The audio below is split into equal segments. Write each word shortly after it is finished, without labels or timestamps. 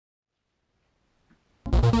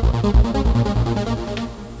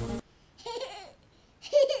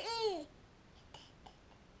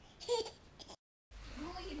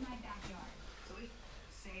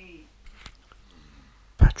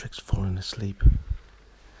Patrick's fallen asleep.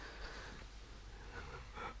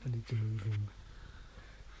 I need to move him.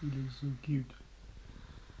 He looks so cute.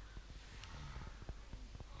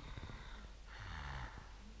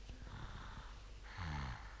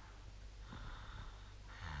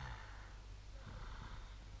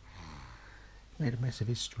 Made a mess of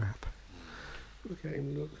his strap. Look at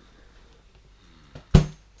him, look.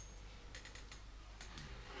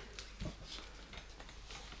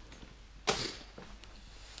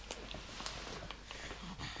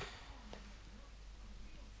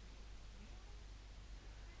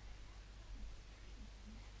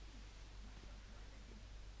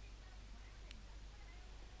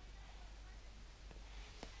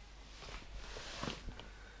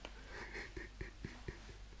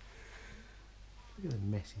 Look at the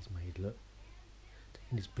mess he's made, look.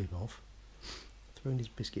 Taking his bib off, throwing his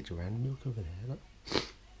biscuits around, milk over there, look.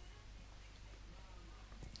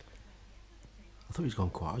 I thought he's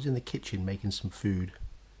gone quiet. I was in the kitchen making some food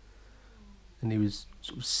and he was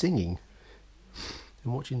sort of singing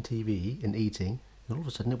and watching TV and eating, and all of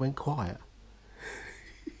a sudden it went quiet.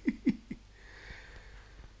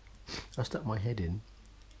 I stuck my head in,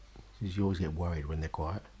 because you always get worried when they're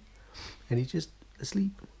quiet, and he's just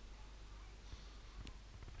asleep.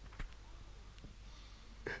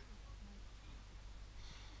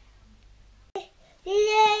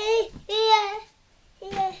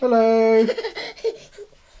 Hello.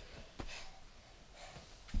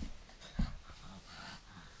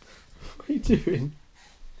 What are you doing?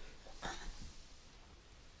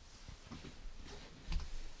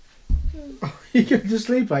 Oh, you're going to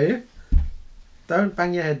sleep, are you? Don't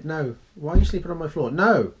bang your head, no. Why are you sleeping on my floor?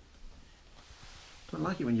 No! I don't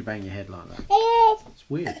like it when you bang your head like that. It's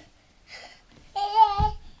weird.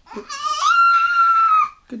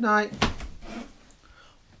 Good night.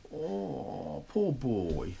 Oh, poor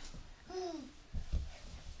boy.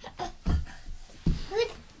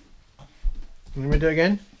 You want me to do it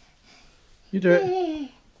again? You do it.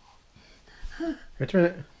 Wait a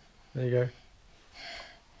minute. There you go.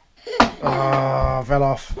 Ah, fell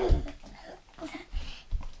off.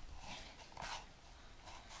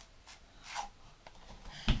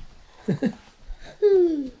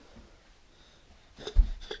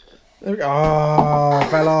 Ah,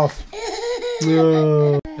 fell off.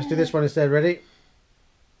 No. Let's do this one instead. Ready?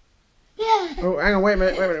 Yeah. Oh, hang on. Wait a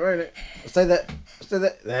minute. Wait a minute. Wait a minute. Stay there. Stay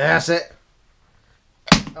there. That's it.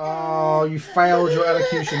 Oh, you failed your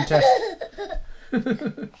elocution test.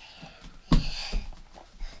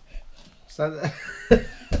 Stay there.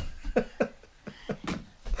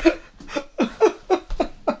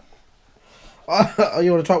 Oh,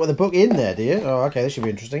 you want to try it with the book in there, do you? Oh, okay. This should be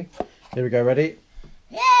interesting. Here we go. Ready?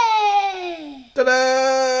 Yay!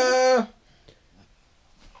 Ta-da!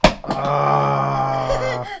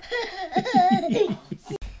 Ah.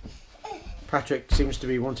 Patrick seems to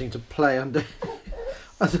be wanting to play under.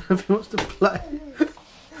 I don't know if he wants to play.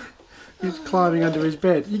 He's climbing under his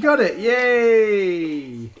bed. You got it!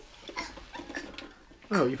 Yay!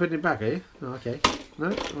 Oh, you're putting it back, are you? Oh, okay. No?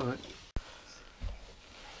 Alright.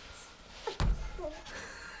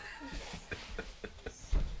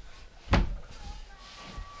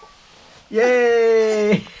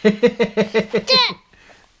 Yay!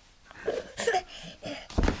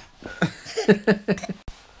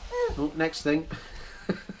 Oh, next thing.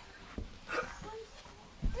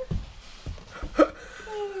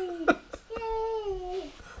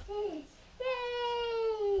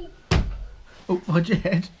 Oh, my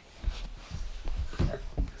head.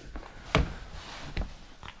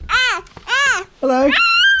 Hello.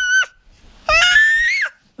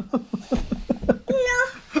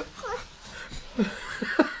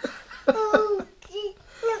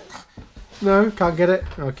 No, can't get it?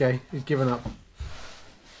 Okay, he's given up.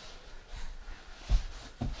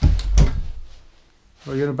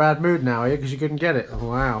 Well, you're in a bad mood now, are you? Because you couldn't get it. Oh,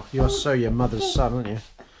 wow, you're so your mother's son, aren't you?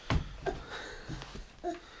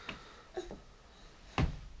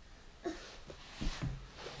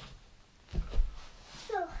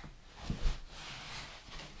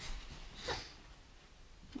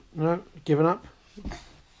 No, given up.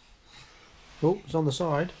 Oh, it's on the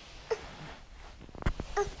side.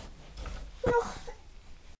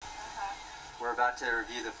 We're about to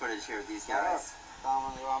review the footage here of these guys.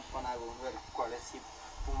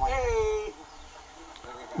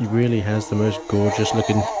 He really has the most gorgeous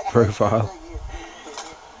looking profile.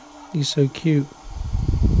 He's so cute.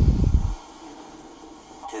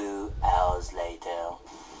 2 hours later.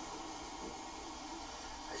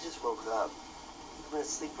 I just woke up. We've been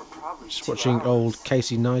asleep for probably Just 2 watching hours. old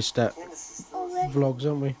Casey Neistat Candace is still asleep. vlogs,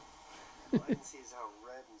 aren't we? All I can see is how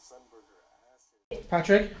red and sunburned her ass is.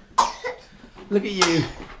 Patrick, look at you.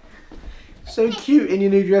 So cute in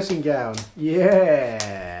your new dressing gown.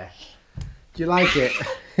 Yeah. Do you like it?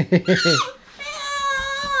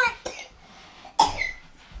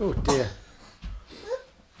 Oh dear.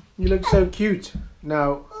 You look so cute.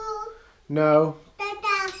 No. No.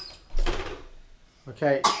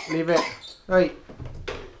 Okay, leave it. Hey.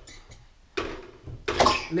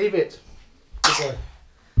 Leave it. Okay.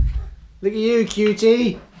 Look at you,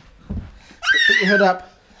 cutie. Put your hood up.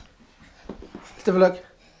 Let's have a look.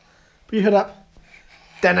 Put your hood up.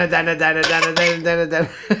 Dana, dana, dana, dana, dana, dana, dana.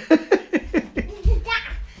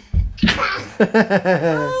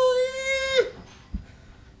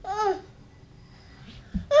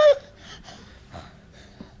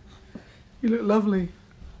 You look lovely.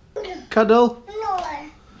 Cuddle.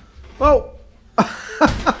 Oh.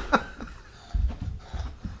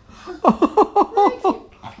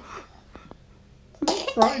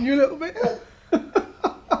 Frighten you a little bit.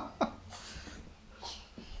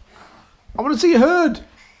 I want to see your hood.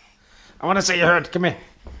 I want to see your hood. Come here.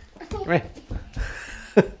 Come here.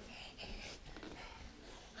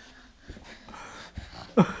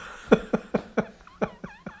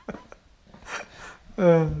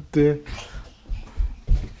 Oh dear.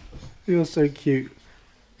 You're so cute.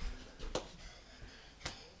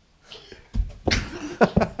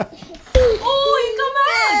 Oh, you come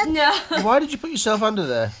out! No. Why did you put yourself under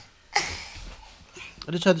there?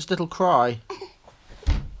 I just heard this little cry.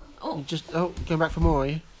 Oh. You just going back for more, are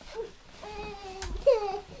you?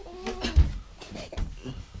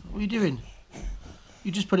 What are you doing?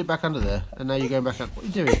 You just put it back under there, and now you're going back up. What are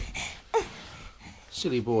you doing?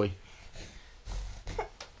 Silly boy.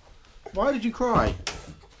 Why did you cry?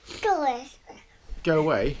 Go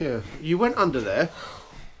away. Here. You went under there.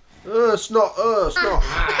 Snot. Snot.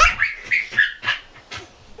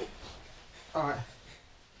 Alright.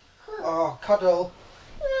 Oh, cuddle.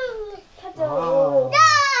 Oh.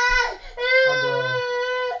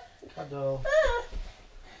 Cuddle.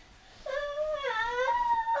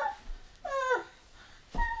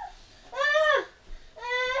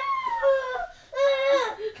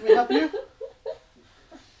 Can we help you?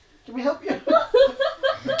 Can we help you?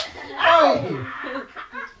 Hey!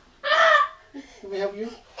 Can we help you?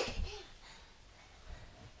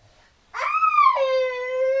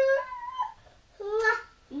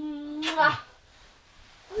 Mwah.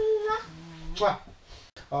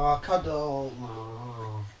 Oh, cuddle.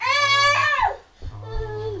 Oh.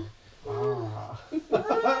 Oh.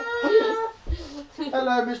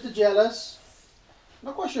 Hello, Mr. Jealous.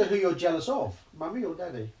 Not quite sure who you're jealous of, Mummy or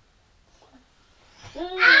Daddy.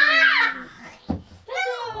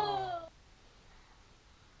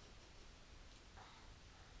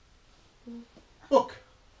 Book.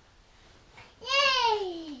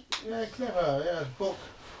 Yay! Yeah, clever. Yeah, book.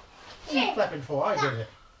 What are you clapping for? I get it.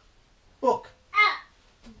 Book.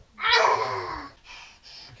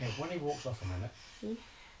 Okay, when he walks off a minute,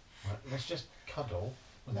 right, let's just cuddle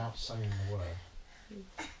without saying the word.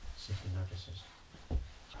 See if he notices.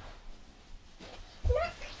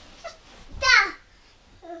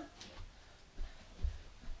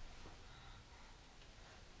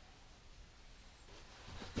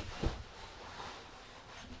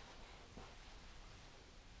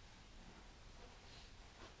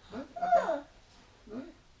 No? Okay. No?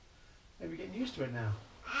 Maybe getting used to it now.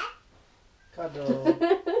 Cuddle.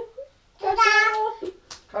 Cuddle.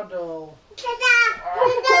 Cuddle. Cuddle.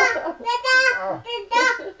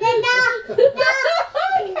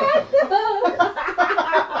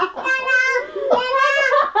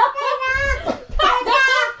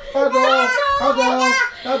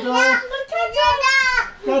 Cuddle. Cuddle.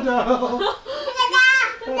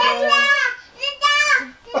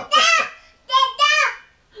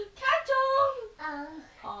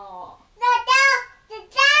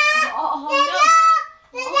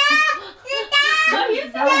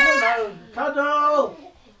 Cuddle! Cuddle!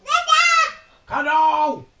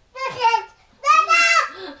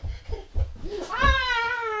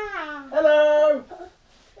 Hello!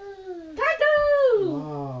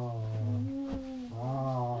 Oh.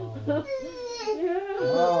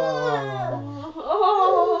 Oh.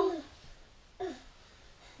 Oh.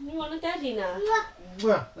 You want a daddy now?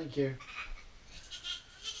 Well, thank you.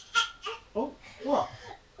 Oh, what?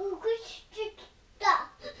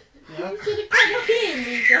 Yeah. You should have come up in.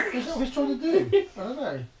 Is that what he's trying to do? I don't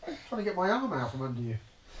know. Trying to get my arm out from under you.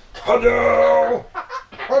 Cuddle!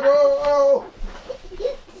 Cuddle!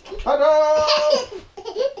 Cuddle!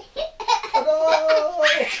 Cuddle!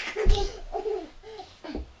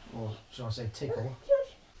 Oh, I say tickle.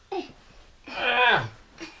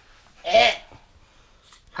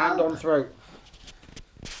 Hand on throat.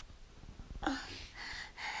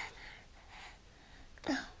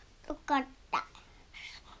 Look at that.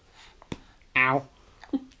 Ow.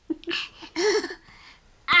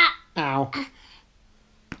 Ow.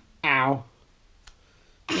 Ow.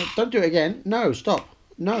 No, don't do it again. No, stop.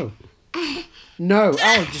 No. No.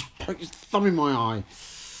 Oh, just poke his thumb in my eye.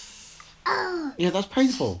 Yeah, that's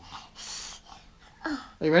painful.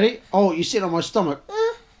 Are you ready? Oh, you sit on my stomach.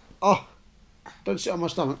 Oh, don't sit on my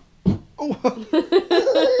stomach. Oh.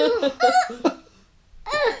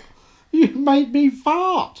 You made me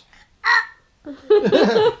fart.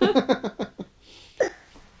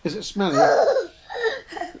 Is it smelly?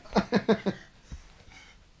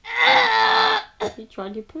 You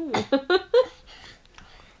tried your poo.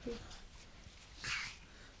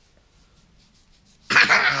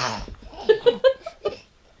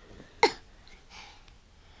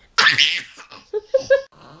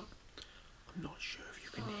 I'm not sure if you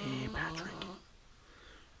can hear Patrick.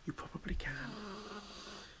 You probably can.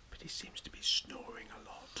 But he seems to be snoring a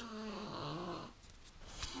lot.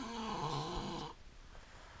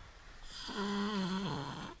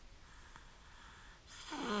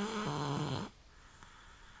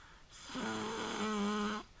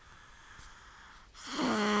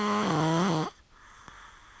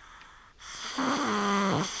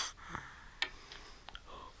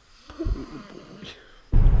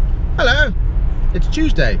 Hello, it's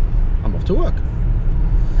Tuesday. I'm off to work.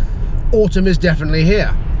 Autumn is definitely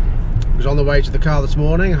here. I was on the way to the car this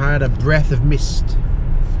morning. I had a breath of mist.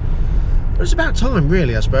 But it's about time,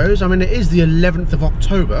 really, I suppose. I mean, it is the 11th of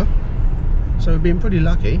October, so we've been pretty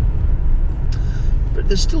lucky. But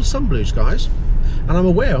there's still some blue skies, and I'm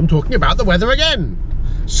aware I'm talking about the weather again.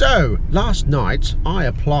 So, last night I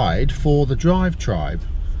applied for the Drive Tribe.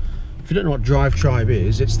 If you don't know what Drive Tribe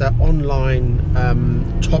is, it's that online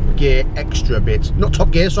Top Gear extra bit. Not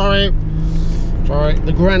Top Gear, sorry. Sorry,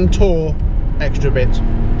 the Grand Tour extra bit.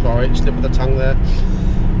 Sorry, slip of the tongue there.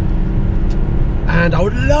 And I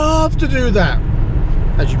would love to do that,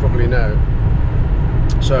 as you probably know.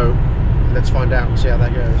 So, let's find out and see how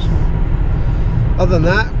that goes. Other than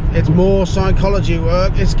that, it's more psychology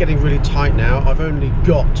work. It's getting really tight now. I've only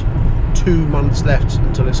got 2 months left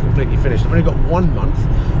until it's completely finished. I've only got 1 month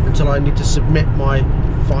until I need to submit my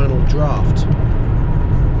final draft.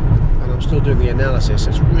 And I'm still doing the analysis.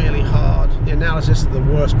 It's really hard. The analysis is the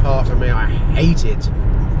worst part for me. I hate it.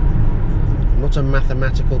 I'm not a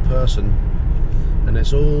mathematical person. And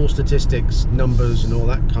it's all statistics, numbers and all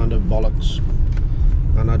that kind of bollocks.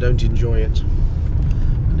 And I don't enjoy it.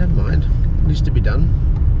 But never mind. It needs to be done.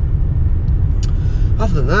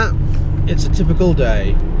 Other than that, it's a typical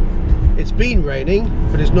day. It's been raining,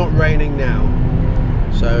 but it's not raining now.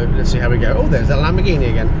 So let's see how we go. Oh, there's that Lamborghini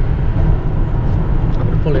again. I'm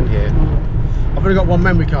going to pull in here. I've only got one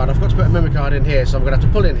memory card. I forgot to put a memory card in here, so I'm going to have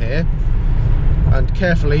to pull in here and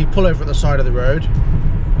carefully pull over at the side of the road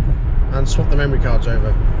and swap the memory cards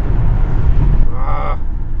over. Ah.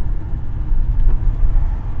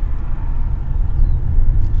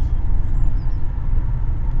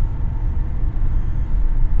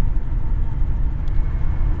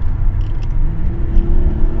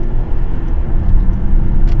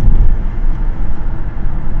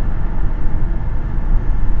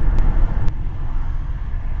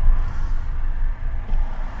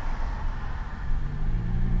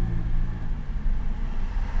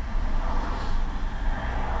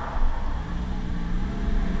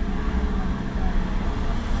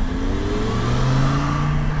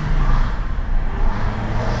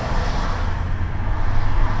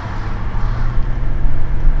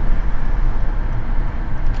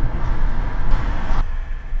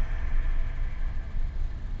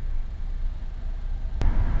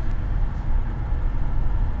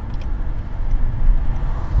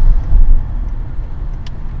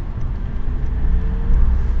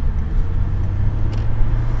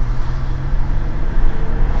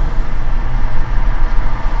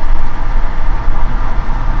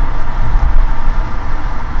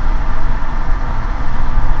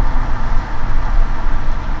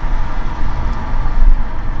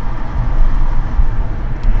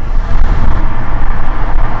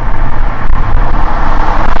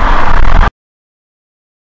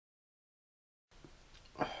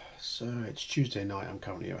 So it's Tuesday night, I'm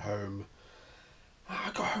currently at home.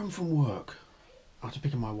 I got home from work after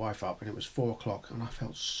picking my wife up and it was 4 o'clock and I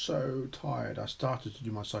felt so tired. I started to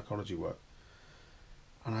do my psychology work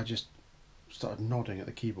and I just started nodding at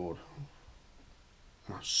the keyboard.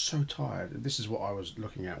 And I was so tired. This is what I was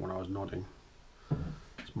looking at when I was nodding.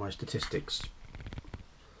 It's my statistics.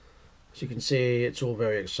 As you can see, it's all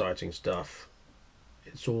very exciting stuff.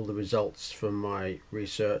 It's all the results from my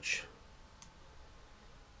research.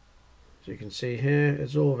 As you can see here,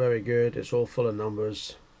 it's all very good. It's all full of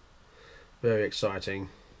numbers. Very exciting.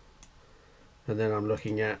 And then I'm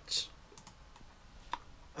looking at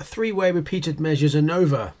a 3-way repeated measures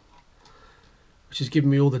ANOVA, which has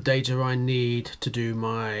given me all the data I need to do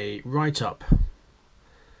my write-up.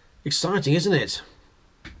 Exciting, isn't it?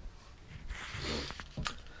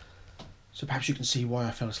 So perhaps you can see why I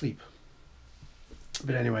fell asleep.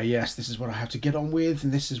 But anyway, yes, this is what I have to get on with,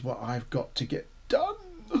 and this is what I've got to get done.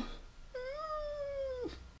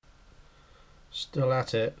 Still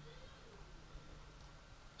at it.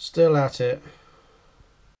 Still at it.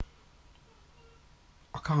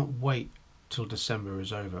 I can't wait till December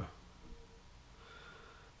is over.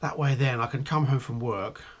 That way then I can come home from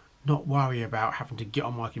work, not worry about having to get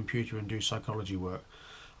on my computer and do psychology work.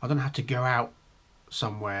 I don't have to go out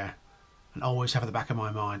somewhere and always have at the back of my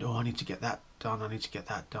mind, oh, I need to get that done, I need to get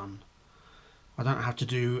that done. I don't have to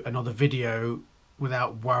do another video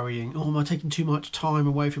without worrying, oh, am I taking too much time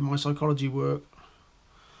away from my psychology work?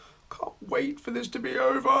 Can't wait for this to be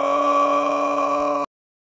over.